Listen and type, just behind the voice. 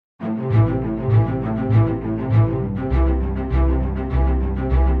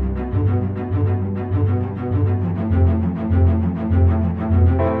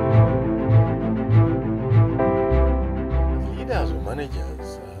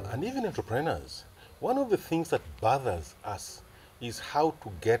and even entrepreneurs, one of the things that bothers us is how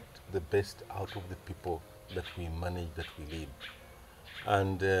to get the best out of the people that we manage, that we lead.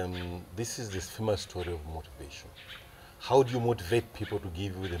 And this is this famous story of motivation. How do you motivate people to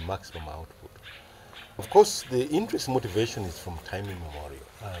give you the maximum output? Of course, the interest motivation is from time immemorial.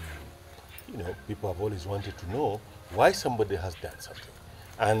 People have always wanted to know why somebody has done something.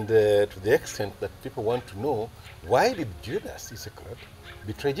 And to the extent that people want to know, why did Judas Iscariot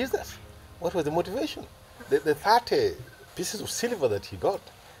betray Jesus? What was the motivation? The 30 pieces of silver that he got,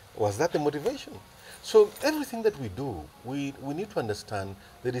 was that the motivation? So everything that we do, we need to understand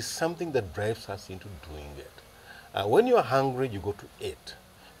there is something that drives us into doing it. When you are hungry, you go to eat.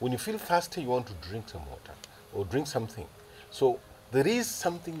 When you feel thirsty, you want to drink some water or drink something. So there is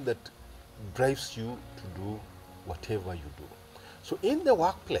something that drives you to do whatever you do. So in the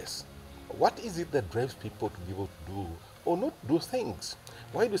workplace, what is it that drives people to be able to do or not do things?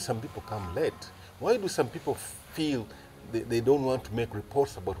 Why do some people come late? Why do some people feel they don't want to make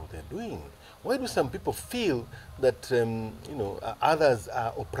reports about what they're doing? Why do some people feel that others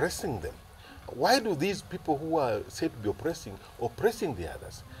are oppressing them? Why do these people who are said to be oppressing the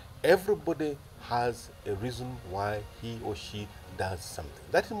others? Everybody has a reason why he or she does something.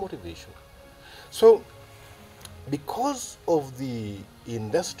 That is motivation. So because of the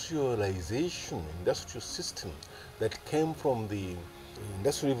industrial system that came from the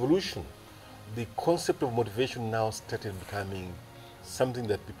Industrial Revolution, the concept of motivation now started becoming something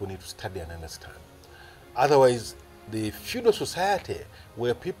that people need to study and understand. Otherwise, the feudal society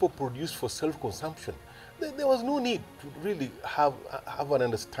where people produce for self-consumption, there was no need to really have an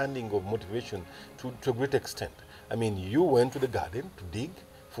understanding of motivation to a great extent. I mean, you went to the garden to dig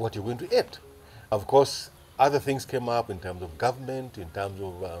for what you're going to eat. Of course, other things came up in terms of government, in terms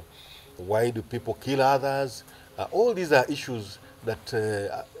of why do people kill others. All these are issues that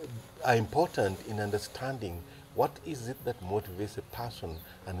are important in understanding what is it that motivates a person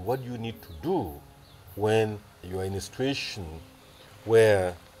and what you need to do when you are in a situation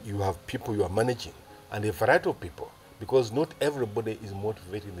where you have people you are managing and a variety of people, because not everybody is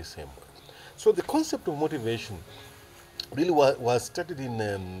motivated in the same way. So the concept of motivation really was started in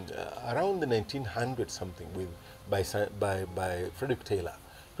around the 1900s something by Frederick Taylor.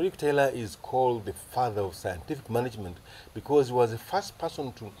 Frederick Taylor is called the father of scientific management because he was the first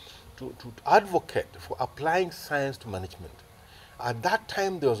person to advocate for applying science to management. At that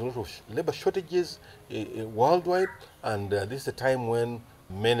time, there was a lot of labor shortages worldwide, and this is a time when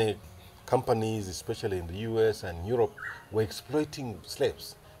many companies, especially in the US and Europe, were exploiting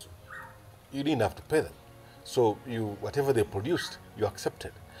slaves. You didn't have to pay them. So whatever they produced, you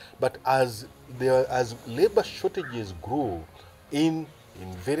accepted. But as labor shortages grew in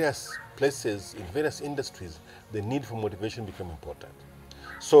various places, in various industries, the need for motivation became important.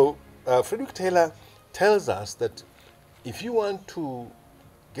 So Frederick Taylor tells us that if you want to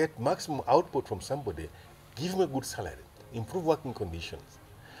get maximum output from somebody, give him a good salary, improve working conditions.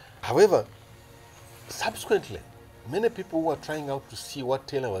 However, subsequently, many people who are trying out to see what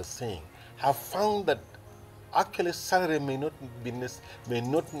Taylor was saying have found that actually salary may not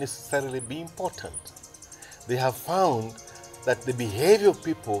necessarily be important. They have found that the behavior of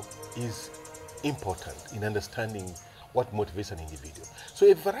people is important in understanding what motivates an individual. So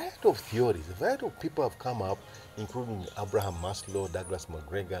a variety of theories, a variety of people have come up, including Abraham Maslow, Douglas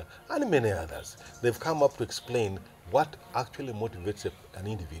McGregor, and many others. They've come up to explain what actually motivates an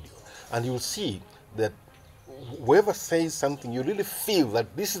individual. And you'll see that whoever says something, you really feel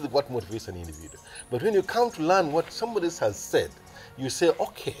that this is what motivates an individual. But when you come to learn what somebody else has said, you say,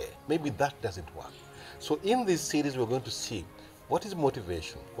 okay, maybe that doesn't work. So in this series, we're going to see what is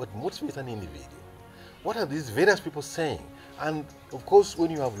motivation, what motivates an individual, what are these various people saying, and of course, when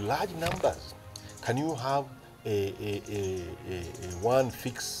you have large numbers, can you have a one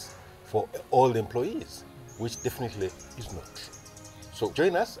fix for all the employees, which definitely is not true. So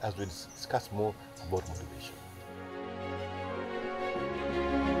join us as we discuss more about motivation.